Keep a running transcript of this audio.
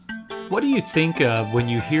What do you think of when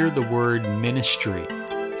you hear the word ministry?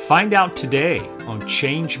 Find out today on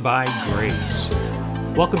Changed by Grace.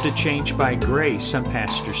 Welcome to Changed by Grace. I'm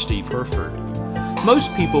Pastor Steve Herford.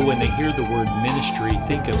 Most people, when they hear the word ministry,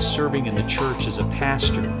 think of serving in the church as a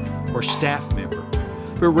pastor or staff member.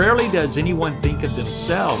 But rarely does anyone think of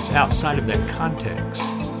themselves outside of that context.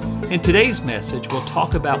 In today's message, we'll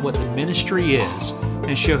talk about what the ministry is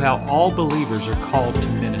and show how all believers are called to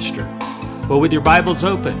minister. Well, with your Bibles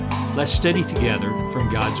open, let's study together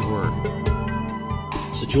from God's Word.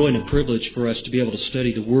 It's a joy and a privilege for us to be able to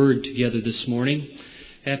study the Word together this morning.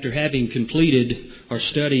 After having completed our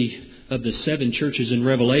study of the 7 churches in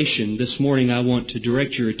Revelation, this morning I want to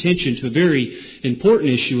direct your attention to a very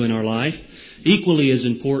important issue in our life, equally as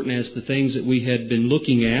important as the things that we had been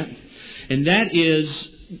looking at, and that is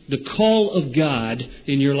the call of God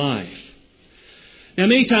in your life. Now,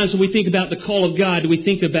 many times when we think about the call of God, we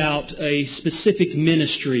think about a specific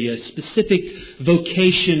ministry, a specific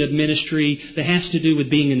vocation of ministry that has to do with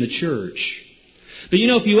being in the church. But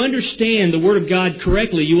if you understand the Word of God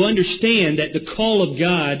correctly, you understand that the call of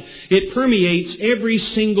God, it permeates every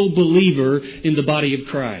single believer in the body of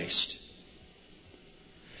Christ.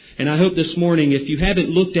 And I hope this morning, if you haven't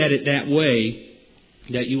looked at it that way,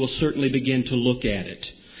 that you will certainly begin to look at it.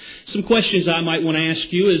 Some questions I might want to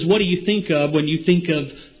ask you is, what do you think of when you think of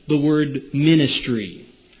the word ministry?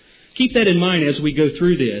 Keep that in mind as we go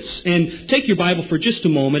through this. And take your Bible for just a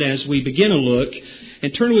moment as we begin a look,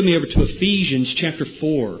 and turn with me over to Ephesians chapter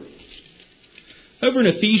 4. Over in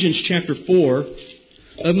Ephesians chapter 4,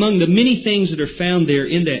 among the many things that are found there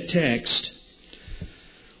in that text,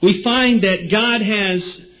 we find that God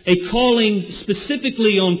has a calling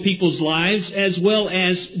specifically on people's lives as well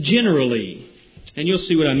as generally. And you'll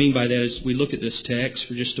see what I mean by that as we look at this text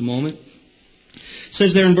for just a moment. It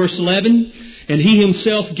says there in verse 11, "And He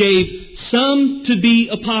Himself gave some to be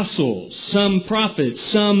apostles, some prophets,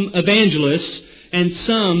 some evangelists, and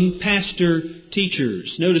some pastor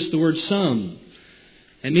teachers." Notice the word some.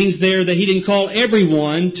 It means there that He didn't call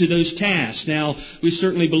everyone to those tasks. Now, we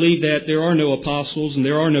certainly believe that there are no apostles and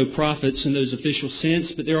there are no prophets in those official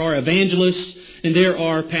sense, but there are evangelists and there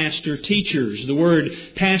are pastor teachers. The word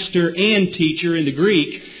pastor and teacher in the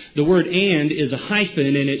Greek, the word "and" is a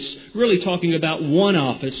hyphen, and it's really talking about one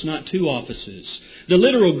office, not 2 offices. The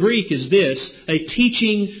literal Greek is this: a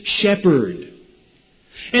teaching shepherd.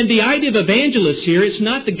 And the idea of evangelist here, it's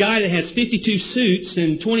not the guy that has 52 suits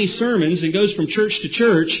and 20 sermons and goes from church to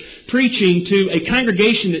church preaching to a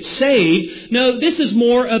congregation that's saved. No, this is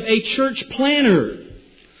more of a church planner.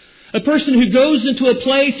 A person who goes into a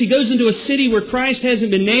place, he goes into a city where Christ hasn't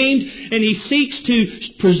been named, and he seeks to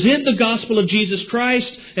present the gospel of Jesus Christ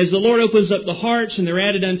as the Lord opens up the hearts and they're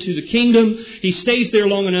added unto the kingdom. He stays there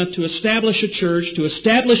long enough to establish a church, to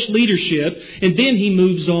establish leadership, and then he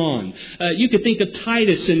moves on. You could think of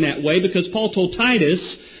Titus in that way, because Paul told Titus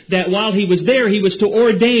that while he was there, he was to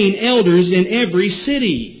ordain elders in every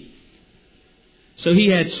city. So he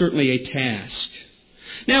had certainly a task.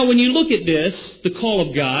 Now, when you look at this, the call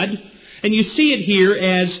of God, and you see it here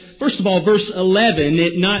as, first of all, verse 11,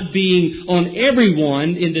 it not being on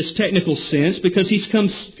everyone in this technical sense, because He's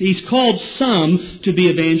called some to be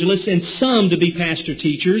evangelists and some to be pastor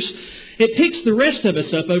teachers. It picks the rest of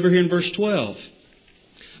us up over here in verse 12.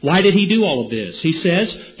 Why did He do all of this? He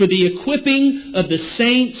says, for the equipping of the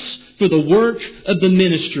saints for the work of the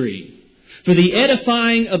ministry, for the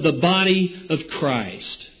edifying of the body of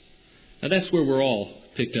Christ. Now that's where we're all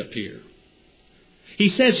picked up here. He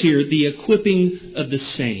says here, the equipping of the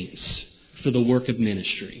saints for the work of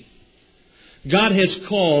ministry. God has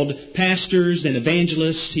called pastors and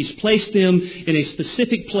evangelists. He's placed them in a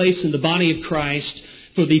specific place in the body of Christ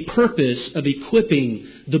for the purpose of equipping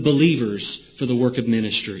the believers for the work of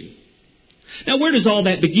ministry. Now, where does all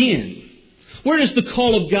that begin? Where does the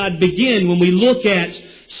call of God begin when we look at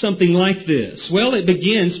something like this? Well, it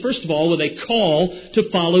begins, first of all, with a call to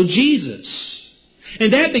follow Jesus.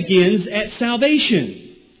 And that begins at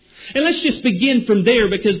salvation. And let's just begin from there,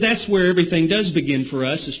 because that's where everything does begin for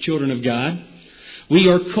us as children of God. We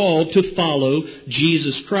are called to follow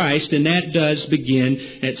Jesus Christ, and that does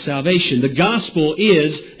begin at salvation. The gospel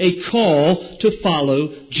is a call to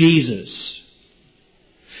follow Jesus.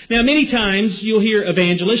 Now, many times you'll hear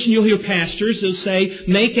evangelists and you'll hear pastors who'll say,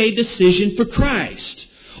 make a decision for Christ,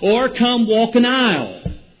 or come walk an aisle.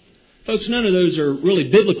 Folks, none of those are really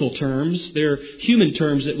biblical terms. They're human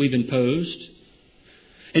terms that we've imposed.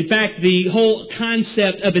 In fact, the whole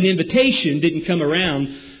concept of an invitation didn't come around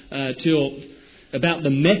till about the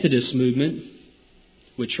Methodist movement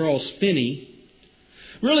with Charles Finney.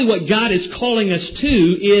 Really what God is calling us to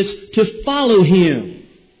is to follow Him.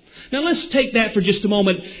 Now let's take that for just a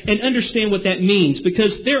moment and understand what that means,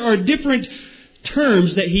 because there are different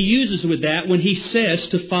terms that he uses with that when he says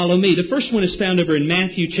to follow me. The first one is found over in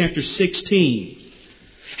Matthew chapter 16.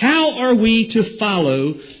 How are we to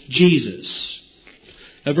follow Jesus?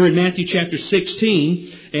 Over in Matthew chapter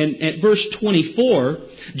 16 and at verse 24,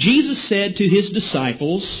 Jesus said to His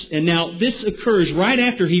disciples, and now this occurs right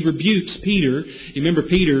after He rebukes Peter. You remember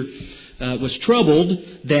Peter was troubled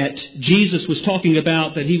that Jesus was talking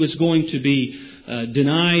about that He was going to be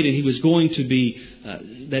denied and He was going to be,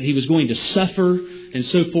 that He was going to suffer and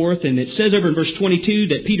so forth. And it says over in verse 22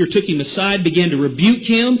 that Peter took Him aside, began to rebuke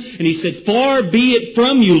Him, and he said, "Far be it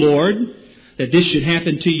from you, Lord, that this should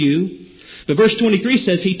happen to you." But verse 23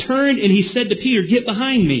 says, He turned and He said to Peter, "Get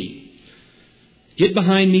behind me. Get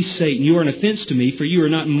behind me, Satan. You are an offense to me, for you are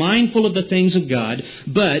not mindful of the things of God,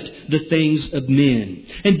 but the things of men."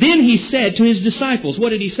 And then He said to His disciples, what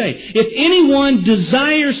did He say? "If anyone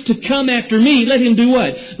desires to come after me, let him do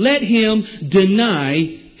what? Let him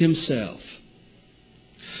deny himself."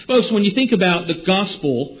 Folks, when you think about the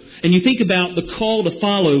gospel and you think about the call to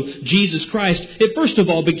follow Jesus Christ, it first of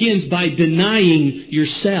all begins by denying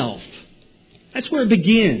yourself. That's where it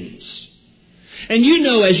begins. And you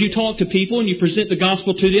know, as you talk to people and you present the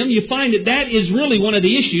gospel to them, you find that that is really one of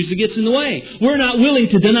the issues that gets in the way. We're not willing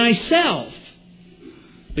to deny self.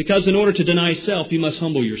 Because in order to deny self, you must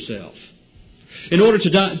humble yourself. In order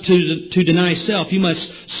to deny self, you must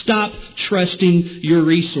stop trusting your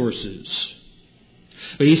resources.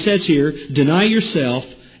 But He says here, deny yourself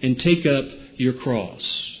and take up your cross.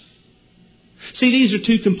 See, these are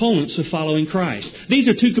two components of following Christ. These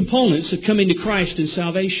are two components of coming to Christ in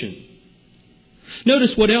salvation.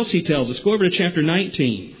 Notice what else He tells us. Go over to chapter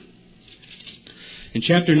 19. In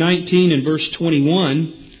chapter 19 and verse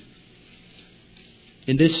 21,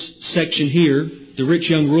 in this section here, the rich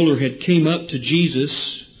young ruler had came up to Jesus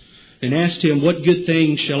and asked Him, "What good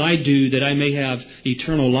thing shall I do that I may have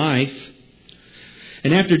eternal life?"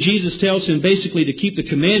 And after Jesus tells him basically to keep the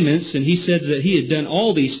commandments, and he said that he had done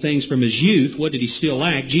all these things from his youth, what did he still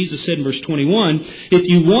lack? Jesus said in verse 21, "If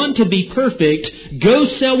you want to be perfect, go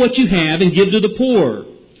sell what you have and give to the poor,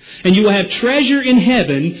 and you will have treasure in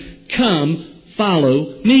heaven. Come,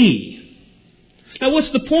 follow me." Now what's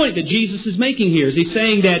the point that Jesus is making here? Is He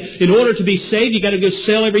saying that in order to be saved, you've got to go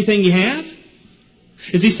sell everything you have?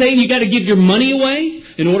 Is He saying you've got to give your money away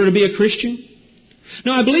in order to be a Christian?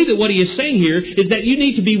 No, I believe that what He is saying here is that you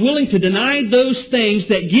need to be willing to deny those things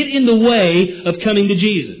that get in the way of coming to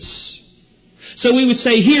Jesus. So we would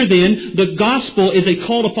say here then, the gospel is a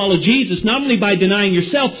call to follow Jesus, not only by denying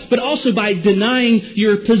yourself, but also by denying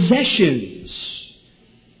your possessions.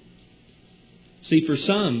 See, for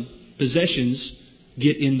some, possessions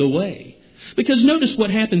get in the way. Because notice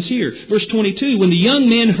what happens here. Verse 22, when the young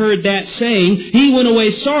man heard that saying, he went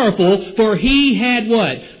away sorrowful, for he had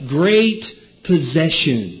what? Great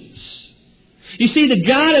possessions. You see, the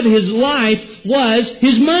God of his life was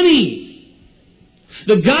his money.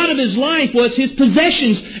 The God of his life was his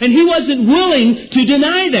possessions, and he wasn't willing to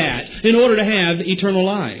deny that in order to have eternal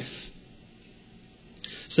life.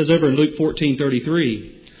 It says over in Luke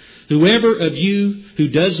 14:33, "Whoever of you who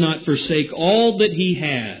does not forsake all that he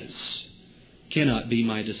has cannot be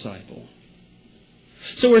my disciple."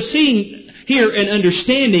 So we're seeing here an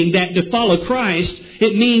understanding that to follow Christ,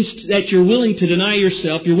 it means that you're willing to deny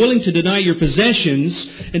yourself, you're willing to deny your possessions.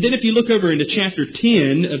 And then if you look over into chapter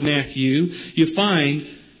 10 of Matthew, you find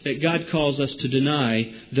that God calls us to deny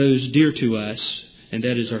those dear to us, and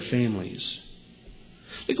that is our families.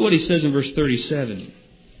 Look at what He says in verse 37.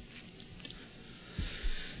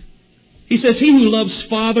 He says, "He who loves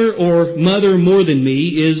father or mother more than me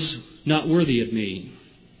is not worthy of me.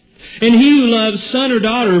 And he who loves son or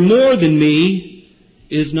daughter more than me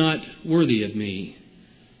is not worthy of me."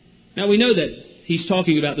 Now we know that he's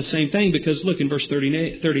talking about the same thing because look in verse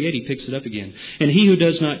 38 he picks it up again. "And he who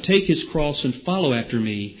does not take his cross and follow after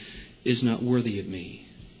me is not worthy of me."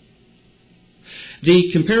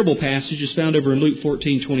 The comparable passage is found over in Luke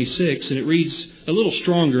 14:26, and it reads a little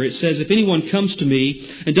stronger. It says, "If anyone comes to me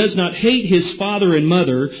and does not hate his father and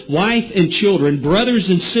mother, wife and children, brothers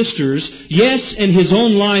and sisters, yes, and his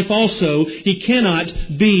own life also, he cannot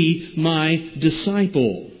be my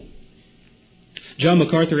disciple." John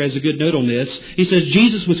MacArthur has a good note on this. He says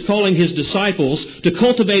Jesus was calling His disciples to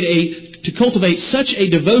cultivate such a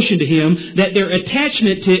devotion to Him that their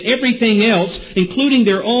attachment to everything else, including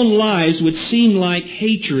their own lives, would seem like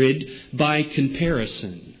hatred by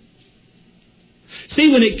comparison. See,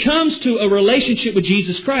 when it comes to a relationship with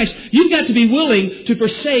Jesus Christ, you've got to be willing to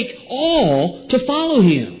forsake all to follow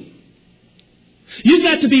Him. You've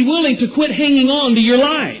got to be willing to quit hanging on to your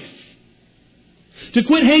life. to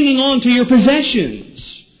quit hanging on to your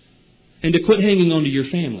possessions, and to quit hanging on to your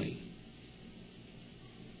family.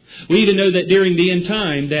 We even know that during the end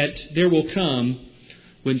time that there will come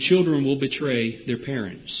when children will betray their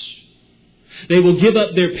parents. They will give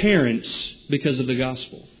up their parents because of the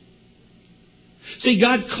gospel. See,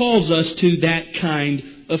 God calls us to that kind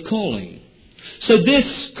of calling. So this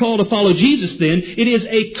call to follow Jesus then, it is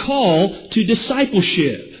a call to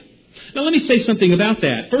discipleship. Now let me say something about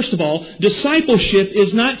that. First of all, discipleship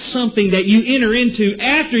is not something that you enter into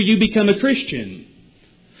after you become a Christian.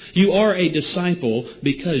 You are a disciple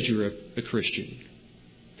because you're a Christian.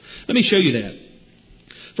 Let me show you that.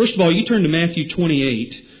 First of all, you turn to Matthew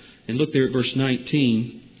 28 and look there at verse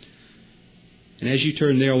 19. And as you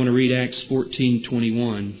turn there, I want to read Acts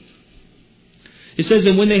 14:21. It says,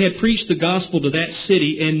 "And when they had preached the gospel to that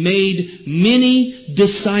city and made many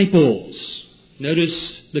disciples."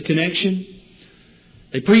 Notice the connection.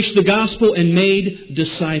 They preached the gospel and made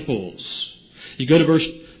disciples. You go to verse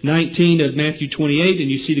 19 of Matthew 28 and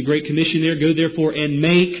you see the Great Commission there. "Go therefore and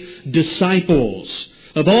make disciples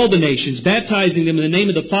of all the nations, baptizing them in the name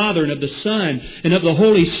of the Father and of the Son and of the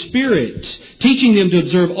Holy Spirit, teaching them to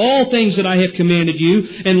observe all things that I have commanded you.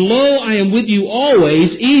 And lo, I am with you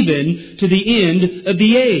always, even to the end of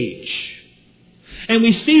the age." And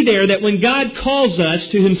we see there that when God calls us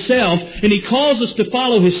to Himself and He calls us to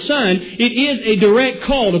follow His Son, it is a direct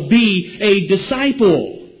call to be a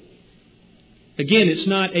disciple. Again, it's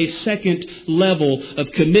not a second level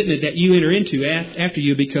of commitment that you enter into after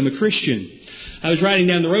you become a Christian. I was riding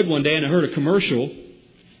down the road one day and I heard a commercial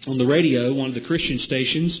on the radio, one of the Christian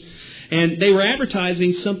stations, and they were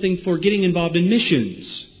advertising something for getting involved in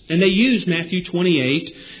missions. And they used Matthew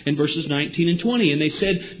 28 and verses 19 and 20. And they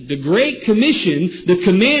said, the Great Commission, the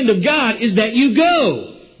command of God, is that you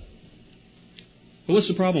go. But what's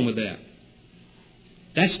the problem with that?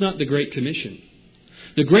 That's not the Great Commission.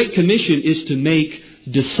 The Great Commission is to make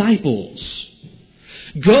disciples.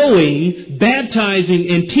 Going, baptizing,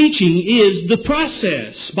 and teaching is the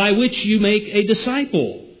process by which you make a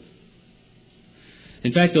disciple.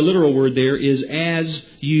 In fact, the literal word there is "as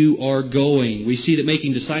you are going." We see that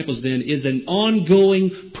making disciples then is an ongoing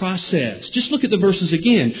process. Just look at the verses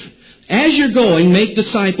again. As you're going, make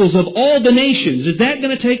disciples of all the nations. Is that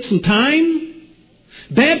going to take some time?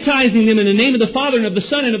 Baptizing them in the name of the Father and of the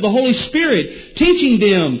Son and of the Holy Spirit. Teaching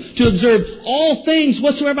them to observe all things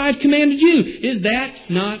whatsoever I have commanded you. Is that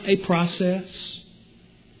not a process?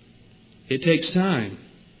 It takes time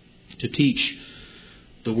to teach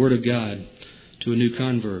the Word of God to a new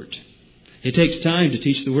convert. It takes time to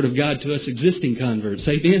teach the Word of God to us existing converts.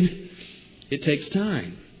 Amen? It takes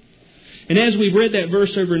time. And as we've read that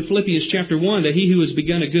verse over in Philippians chapter 1, that he who has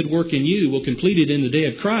begun a good work in you will complete it in the day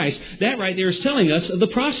of Christ, that right there is telling us of the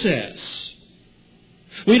process.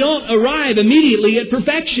 We don't arrive immediately at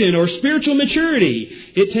perfection or spiritual maturity.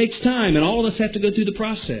 It takes time, and all of us have to go through the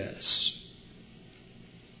process.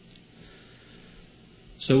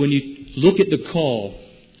 So when you look at the call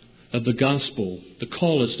of the gospel, the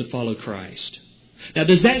call is to follow Christ. Now,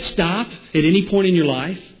 does that stop at any point in your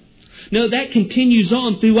life? No, that continues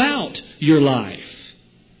on throughout your life.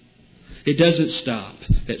 It doesn't stop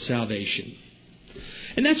at salvation.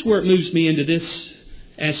 And that's where it moves me into this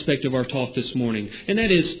aspect of our talk this morning, and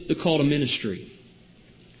that is the call to ministry.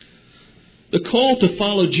 The call to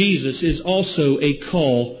follow Jesus is also a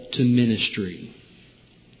call to ministry.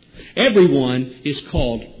 Everyone is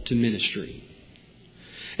called to ministry.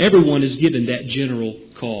 Everyone is given that general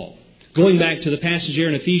call. Going back to the passage here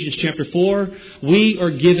in Ephesians chapter 4, we are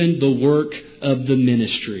given the work of the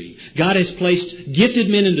ministry. God has placed gifted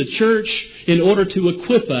men in the church in order to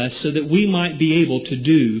equip us so that we might be able to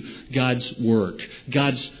do God's work,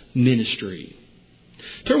 God's ministry.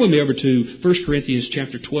 Turn with me over to 1 Corinthians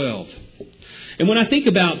chapter 12. And when I think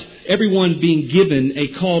about everyone being given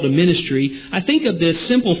a call to ministry, I think of this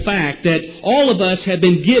simple fact that all of us have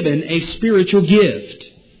been given a spiritual gift.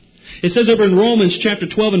 It says over in Romans chapter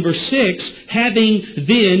 12 and verse 6, having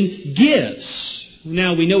then gifts.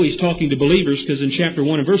 Now we know he's talking to believers because in chapter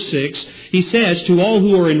 1 and verse 6, he says, to all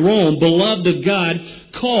who are in Rome, beloved of God,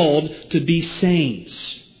 called to be saints.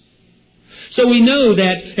 So we know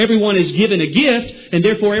that everyone is given a gift, and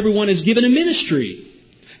therefore everyone is given a ministry.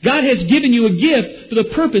 God has given you a gift for the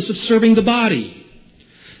purpose of serving the body.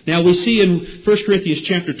 Now we see in 1 Corinthians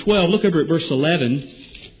chapter 12, look over at verse 11,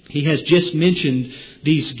 he has just mentioned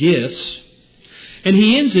these gifts. And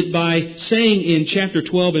he ends it by saying in chapter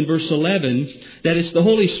 12 and verse 11 that it's the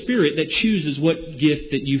Holy Spirit that chooses what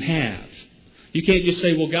gift that you have. You can't just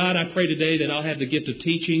say, well, God, I pray today that I'll have the gift of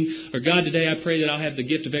teaching, or God, today I pray that I'll have the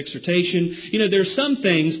gift of exhortation. You know, there are some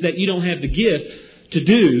things that you don't have the gift to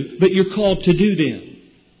do, but you're called to do them.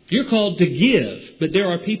 You're called to give, but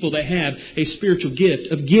there are people that have a spiritual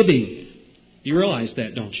gift of giving. You realize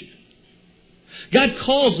that, don't you? God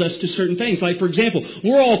calls us to certain things. Like, for example,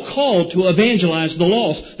 we're all called to evangelize the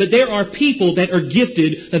lost, but there are people that are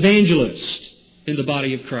gifted evangelists in the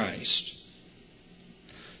body of Christ.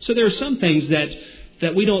 So there are some things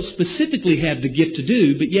that we don't specifically have the gift to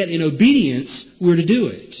do, but yet in obedience we're to do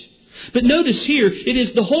it. But notice here, it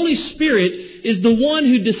is the Holy Spirit is the one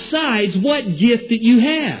who decides what gift that you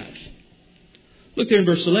have. Look there in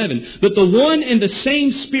verse 11. But the one and the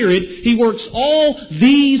same Spirit, He works all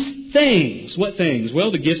these things. What things?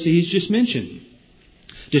 Well, the gifts that He's just mentioned.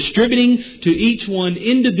 Distributing to each one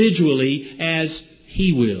individually as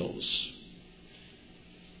He wills.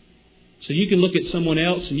 So you can look at someone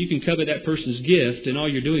else and you can covet that person's gift, and all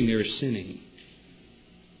you're doing there is sinning.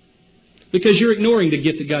 Because you're ignoring the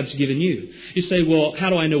gift that God's given you. You say, well, how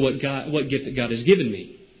do I know what gift that God has given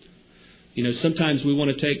me? You know, sometimes we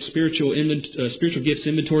want to take spiritual gifts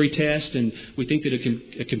inventory test, and we think that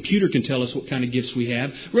a computer can tell us what kind of gifts we have.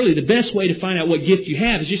 Really, the best way to find out what gift you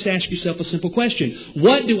have is just ask yourself a simple question.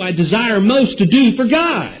 What do I desire most to do for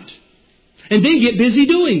God? And then get busy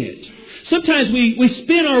doing it. Sometimes we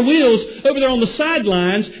spin our wheels over there on the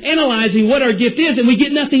sidelines analyzing what our gift is, and we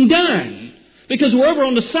get nothing done. Because we're over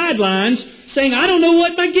on the sidelines saying, I don't know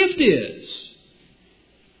what my gift is.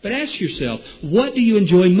 But ask yourself, what do you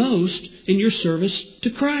enjoy most in your service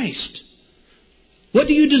to Christ? What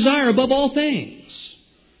do you desire above all things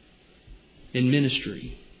in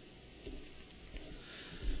ministry?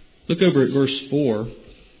 Look over at verse 4.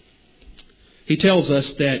 He tells us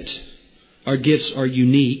that our gifts are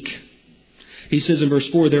unique. He says in verse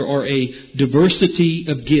 4, there are a diversity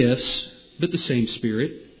of gifts, but the same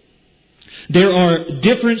Spirit. There are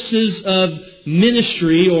differences of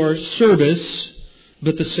ministry or service,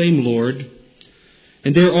 but the same Lord.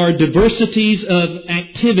 And there are diversities of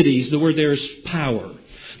activities. The word there is power.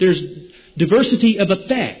 There's diversity of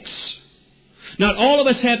effects. Not all of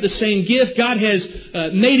us have the same gift. God has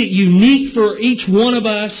made it unique for each one of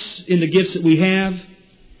us in the gifts that we have.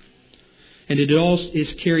 And it all is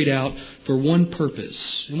carried out for one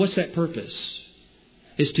purpose. And what's that purpose?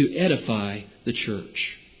 It's to edify the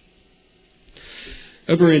church.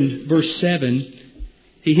 Over in verse 7,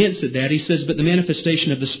 he hints at that. He says, but the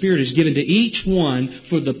manifestation of the Spirit is given to each one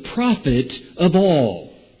for the profit of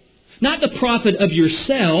all. Not the profit of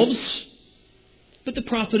yourselves, but the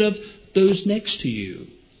profit of those next to you.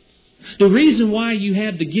 The reason why you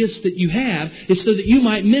have the gifts that you have is so that you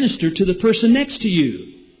might minister to the person next to you.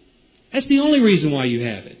 That's the only reason why you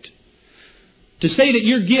have it. To say that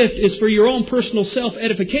your gift is for your own personal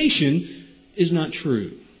self-edification is not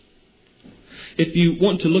true. If you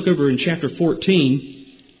want to look over in chapter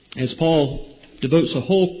 14, as Paul devotes a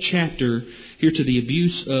whole chapter here to the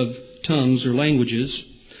abuse of tongues or languages,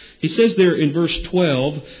 he says there in verse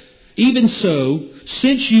 12, even so,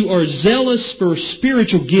 since you are zealous for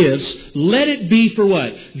spiritual gifts, let it be for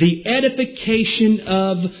what? The edification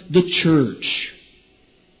of the church.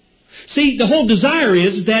 See, the whole desire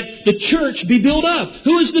is that the church be built up.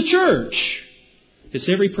 Who is the church? It's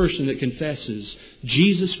every person that confesses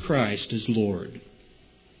Jesus Christ as Lord.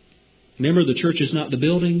 Remember, the church is not the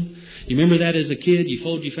building. You remember that as a kid? You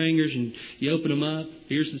fold your fingers and you open them up.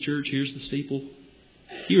 Here's the church, here's the steeple.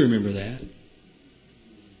 You remember that.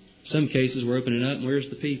 Some cases we're opening up and where's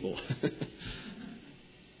the people?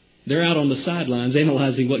 They're out on the sidelines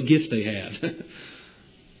analyzing what gift they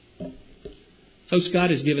have. Folks, God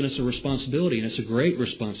has given us a responsibility, and it's a great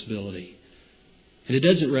responsibility. And it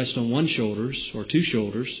doesn't rest on one shoulders or two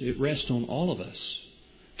shoulders. It rests on all of us.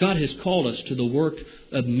 God has called us to the work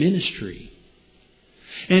of ministry.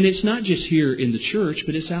 And it's not just here in the church,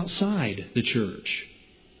 but it's outside the church.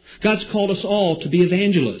 God's called us all to be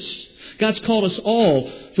evangelists. God's called us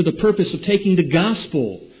all for the purpose of taking the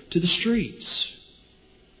gospel to the streets.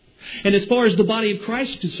 And as far as the body of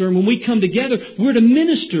Christ is concerned, when we come together, we're to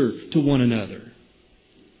minister to one another.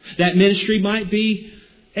 That ministry might be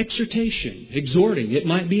exhortation, exhorting. It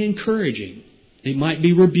might be encouraging. It might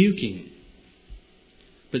be rebuking.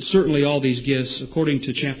 But certainly all these gifts, according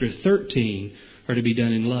to chapter 13, are to be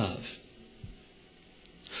done in love.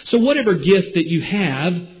 So whatever gift that you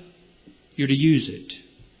have, you're to use it.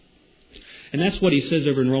 And that's what he says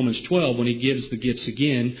over in Romans 12 when he gives the gifts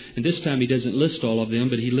again. And this time he doesn't list all of them,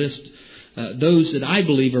 but he lists those that I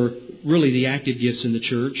believe are really the active gifts in the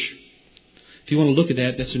church. If you want to look at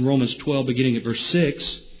that, that's in Romans 12, beginning at verse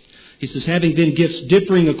 6. He says, having then gifts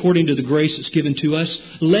differing according to the grace that's given to us,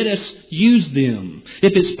 let us use them.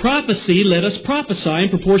 If it's prophecy, let us prophesy in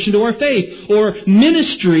proportion to our faith. Or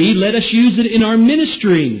ministry, let us use it in our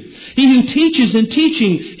ministry. He who teaches in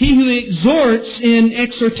teaching. He who exhorts in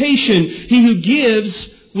exhortation. He who gives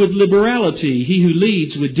with liberality. He who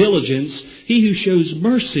leads with diligence. He who shows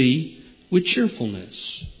mercy with cheerfulness.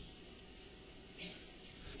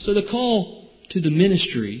 So the call to the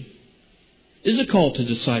ministry is a call to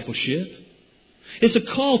discipleship. It's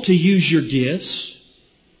a call to use your gifts.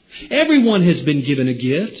 Everyone has been given a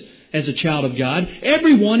gift as a child of God.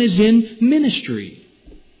 Everyone is in ministry.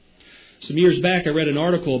 Some years back I read an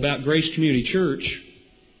article about Grace Community Church.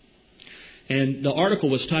 And the article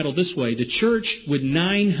was titled this way, The Church with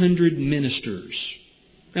 900 Ministers.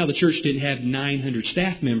 Now the church didn't have 900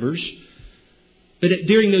 staff members. But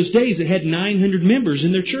during those days it had 900 members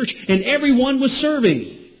in their church. And everyone was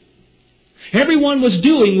serving. Everyone was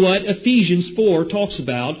doing what Ephesians 4 talks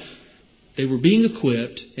about. They were being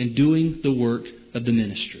equipped and doing the work of the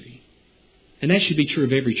ministry. And that should be true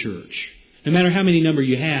of every church. No matter how many number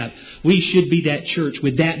you have, we should be that church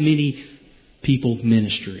with that many people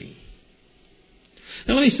ministering.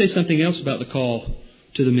 Now let me say something else about the call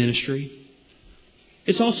to the ministry.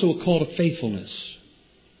 It's also a call to faithfulness.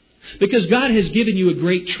 Because God has given you a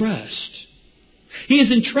great trust. He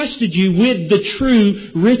has entrusted you with the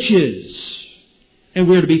true riches. And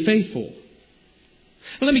we're to be faithful.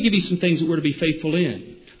 Now, let me give you some things that we're to be faithful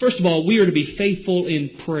in. First of all, we are to be faithful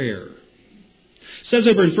in prayer. It says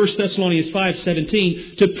over in 1 Thessalonians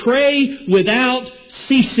 5:17, to pray without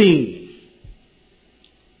ceasing.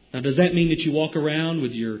 Now, does that mean that you walk around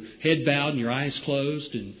with your head bowed and your eyes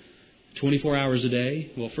closed and 24 hours a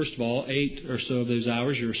day? Well, first of all, 8 or so of those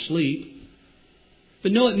hours you're asleep.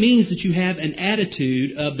 But no, it means that you have an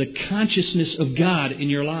attitude of the consciousness of God in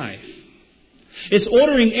your life. It's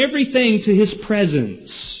ordering everything to His presence.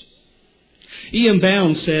 E.M.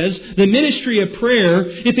 Bounds says, the ministry of prayer,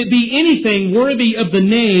 if it be anything worthy of the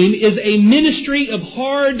name, is a ministry of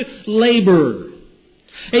hard labor.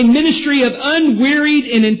 A ministry of unwearied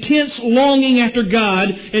and intense longing after God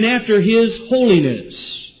and after His holiness.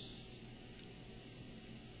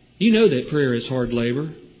 You know that prayer is hard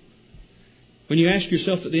labor. When you ask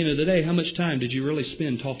yourself at the end of the day, how much time did you really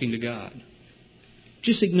spend talking to God?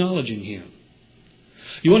 Just acknowledging Him.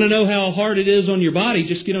 You want to know how hard it is on your body?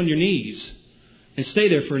 Just get on your knees and stay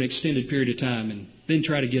there for an extended period of time and then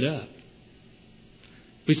try to get up.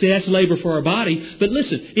 We say that's labor for our body, but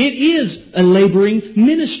listen, it is a laboring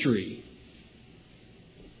ministry.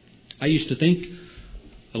 I used to think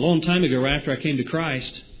a long time ago, right after I came to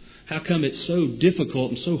Christ, how come it's so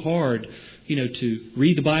difficult and so hard, to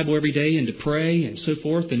read the Bible every day and to pray and so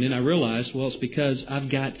forth. And then I realized, well, it's because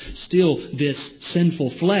I've got still this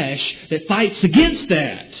sinful flesh that fights against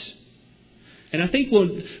that. And I think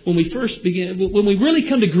when we really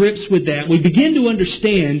come to grips with that, we begin to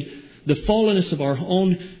understand the fallenness of our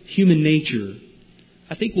own human nature.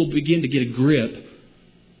 I think we'll begin to get a grip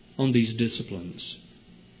on these disciplines.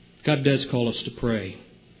 God does call us to pray.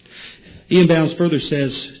 Ian Bounds further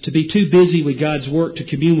says, to be too busy with God's work to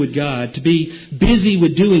commune with God, to be busy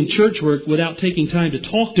with doing church work without taking time to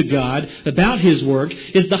talk to God about His work,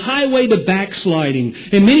 is the highway to backsliding.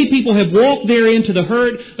 And many people have walked therein to the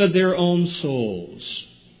hurt of their own souls.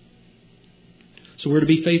 So we're to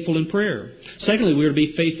be faithful in prayer. Secondly, we're to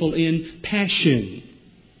be faithful in passion.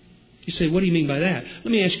 You say, what do you mean by that?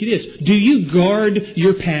 Let me ask you this. Do you guard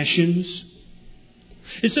your passions?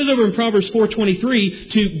 It says over in Proverbs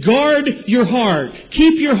 4:23 to guard your heart.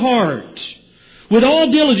 Keep your heart with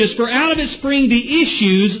all diligence, for out of it spring the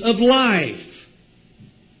issues of life.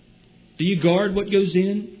 Do you guard what goes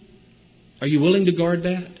in? Are you willing to guard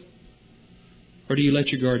that? Or do you let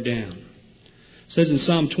your guard down? It says in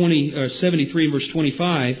Psalm 73 verse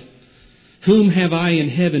 25, whom have I in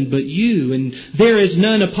heaven but you? And there is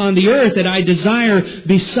none upon the earth that I desire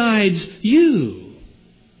besides you.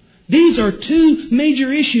 These are two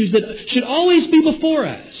major issues that should always be before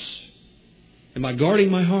us. Am I guarding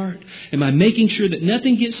my heart? Am I making sure that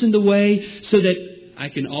nothing gets in the way so that I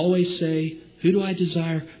can always say, who do I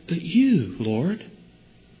desire but you, Lord?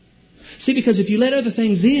 See, because if you let other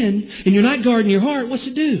things in and you're not guarding your heart, what's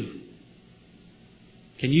it do?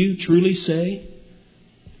 Can you truly say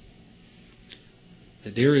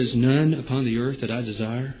that there is none upon the earth that I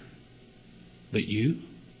desire but you?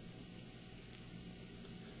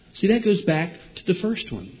 See, that goes back to the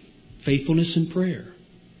first one, faithfulness in prayer,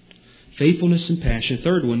 faithfulness in passion.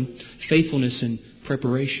 Third one, faithfulness in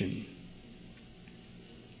preparation.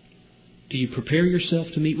 Do you prepare yourself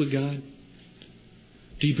to meet with God?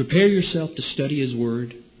 Do you prepare yourself to study His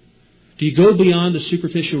Word? Do you go beyond the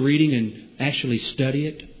superficial reading and actually study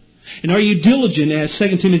it? And are you diligent, as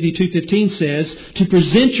 2 Timothy 2:15 says, to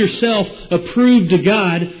present yourself approved to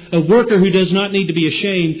God, a worker who does not need to be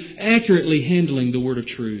ashamed, accurately handling the word of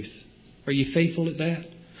truth? Are you faithful at that?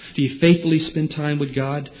 Do you faithfully spend time with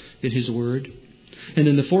God in His Word? And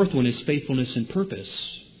then the fourth one is faithfulness and purpose.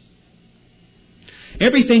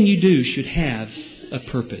 Everything you do should have a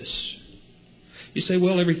purpose. You say,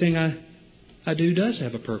 well, everything I do does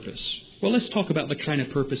have a purpose. Well, let's talk about the kind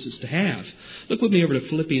of purposes to have. Look with me over to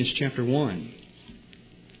Philippians chapter 1.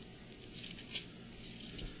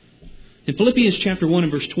 In Philippians chapter 1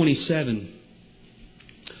 and verse 27,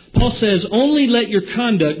 Paul says, only let your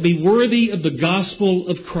conduct be worthy of the gospel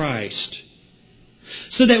of Christ,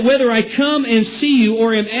 so that whether I come and see you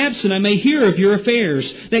or am absent, I may hear of your affairs,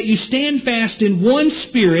 that you stand fast in one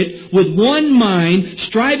spirit, with one mind,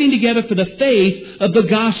 striving together for the faith of the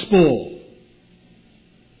gospel.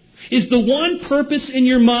 Is the one purpose in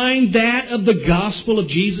your mind that of the gospel of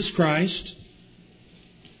Jesus Christ?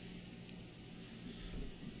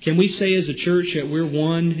 Can we say as a church that we're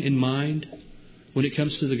one in mind when it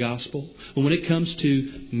comes to the gospel? And when it comes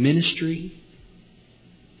to ministry?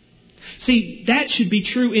 See, that should be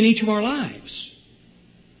true in each of our lives.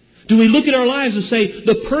 Do we look at our lives and say,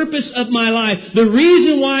 the purpose of my life, the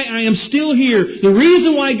reason why I am still here, the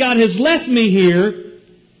reason why God has left me here,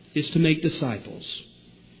 is to make disciples.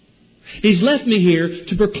 He's left me here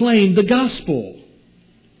to proclaim the gospel.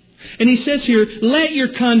 And he says here, let your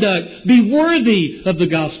conduct be worthy of the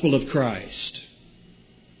gospel of Christ,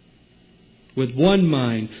 with one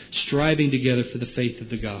mind, striving together for the faith of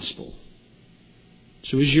the gospel.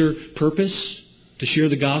 So is your purpose to share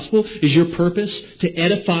the gospel? Is your purpose to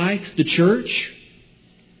edify the church?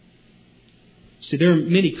 See, there are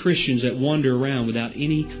many Christians that wander around without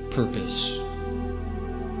any purpose.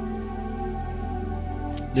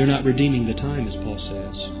 They're not redeeming the time, as Paul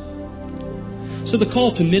says. So the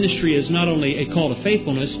call to ministry is not only a call to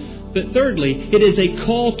faithfulness, but thirdly, it is a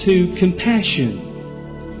call to compassion.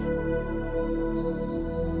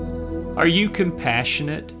 Are you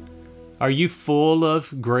compassionate? Are you full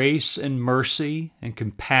of grace and mercy and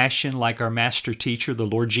compassion like our Master Teacher, the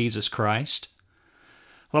Lord Jesus Christ?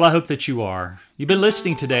 Well, I hope that you are. You've been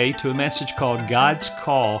listening today to a message called God's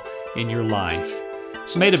Call in Your Life.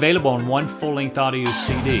 It's made available on one full-length audio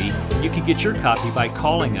CD. You can get your copy by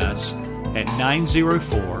calling us at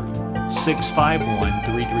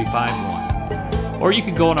 904-651-3351. Or you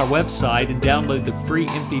can go on our website and download the free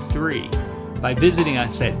MP3 by visiting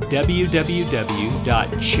us at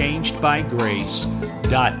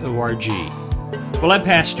www.changedbygrace.org. Well, I'm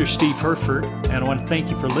Pastor Steve Herford, and I want to thank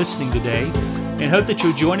you for listening today and hope that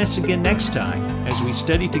you'll join us again next time as we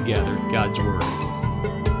study together God's Word.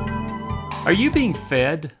 Are you being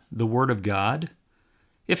fed the Word of God?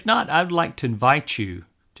 If not, I'd like to invite you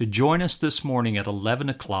to join us this morning at 11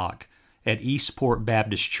 o'clock at Eastport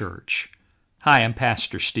Baptist Church. Hi, I'm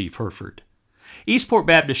Pastor Steve Herford. Eastport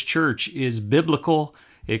Baptist Church is biblical,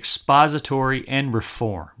 expository, and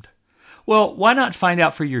reformed. Well, why not find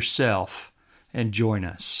out for yourself and join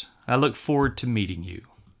us? I look forward to meeting you.